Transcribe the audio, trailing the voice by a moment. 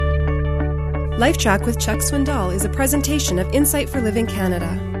LifeTrac with Chuck Swindoll is a presentation of Insight for Living Canada.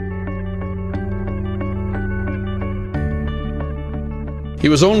 He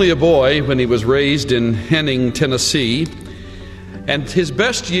was only a boy when he was raised in Henning, Tennessee, and his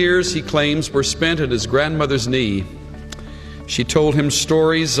best years, he claims, were spent at his grandmother's knee. She told him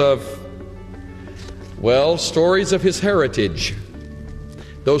stories of his heritage.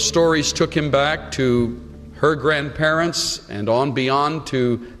 Those stories took him back to her grandparents and on beyond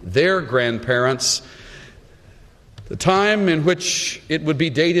to their grandparents, the time in which it would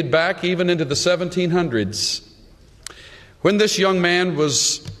be dated back even into the 1700s. When this young man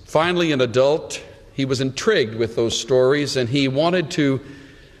was finally an adult, he was intrigued with those stories and he wanted to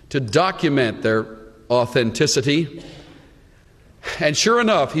document their authenticity. And sure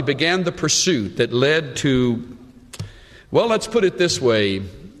enough, he began the pursuit that led to, let's put it this way,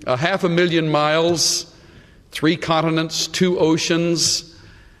 500,000 miles, 3 continents, 2 oceans,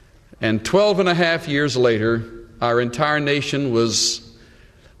 and 12 and a half years later, our entire nation was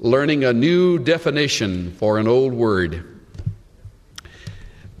learning a new definition for an old word.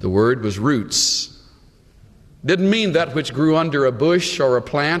 The word was roots. Didn't mean that which grew under a bush or a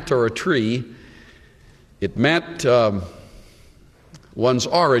plant or a tree. It meant one's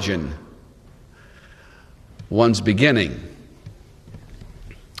origin, one's beginning.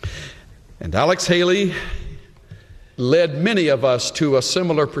 And Alex Haley led many of us to a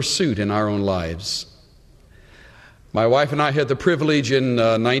similar pursuit in our own lives. My wife and I had the privilege in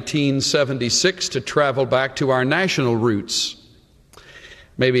 1976 to travel back to our national roots.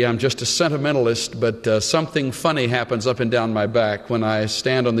 Maybe I'm just a sentimentalist, but something funny happens up and down my back when I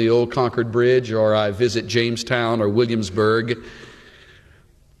stand on the old Concord Bridge, or I visit Jamestown or Williamsburg,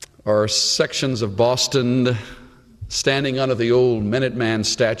 or sections of Boston, standing under the old Minuteman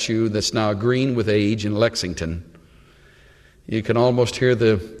statue that's now green with age in Lexington. You can almost hear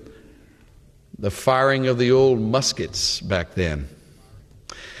the firing of the old muskets back then.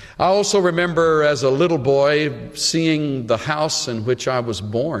 I also remember as a little boy seeing the house in which I was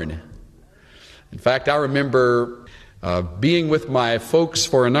born. In fact, I remember being with my folks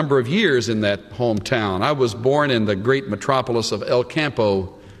for a number of years in that hometown. I was born in the great metropolis of El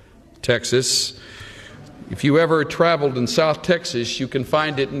Campo, Texas. If you ever traveled in South Texas, you can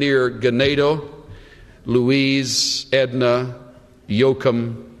find it near Ganado, Louise, Edna,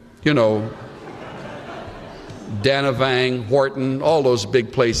 Yoakum, Danavang, Wharton, all those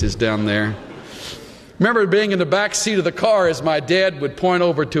big places down there. Remember being in the back seat of the car as my dad would point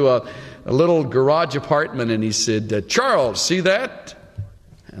over to a little garage apartment and he said, "Charles, see that?"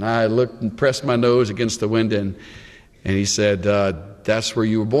 And I looked and pressed my nose against the window and he said, "That's where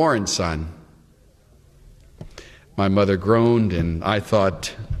you were born, son." My mother groaned and I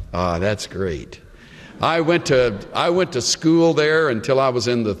thought, that's great. I went to school there until I was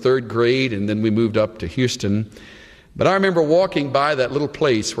in the 3rd grade, and then we moved up to Houston. But I remember walking by that little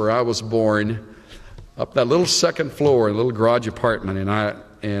place where I was born, up that little 2nd floor, a little garage apartment,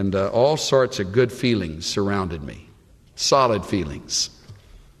 and all sorts of good feelings surrounded me. Solid feelings.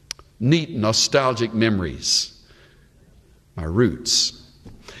 Neat, nostalgic memories. My roots.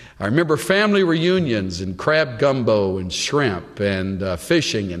 I remember family reunions and crab gumbo and shrimp and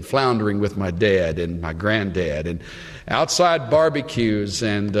fishing and floundering with my dad and my granddad and outside barbecues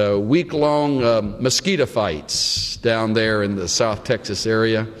and week-long mosquito fights down there in the South Texas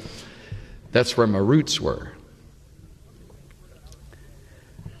area. That's where my roots were.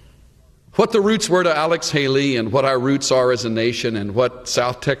 What the roots were to Alex Haley and what our roots are as a nation and what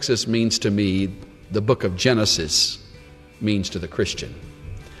South Texas means to me, the book of Genesis means to the Christian.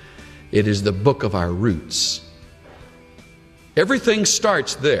 It is the book of our roots. Everything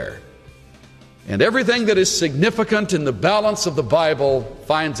starts there. And everything that is significant in the balance of the Bible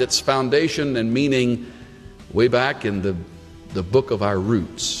finds its foundation and meaning way back in the book of our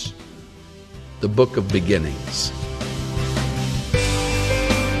roots, the book of beginnings.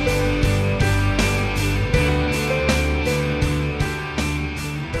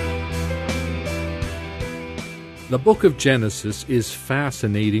 The book of Genesis is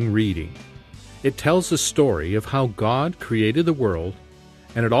fascinating reading. It tells the story of how God created the world,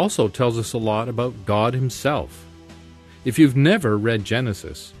 and it also tells us a lot about God Himself. If you've never read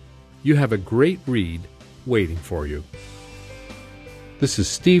Genesis, you have a great read waiting for you. This is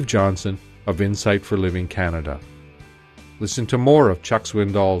Steve Johnson of Insight for Living Canada. Listen to more of Chuck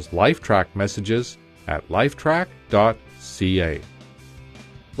Swindoll's LifeTrac messages at lifetrac.ca.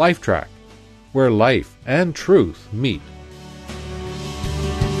 LifeTrac, where life and truth meet.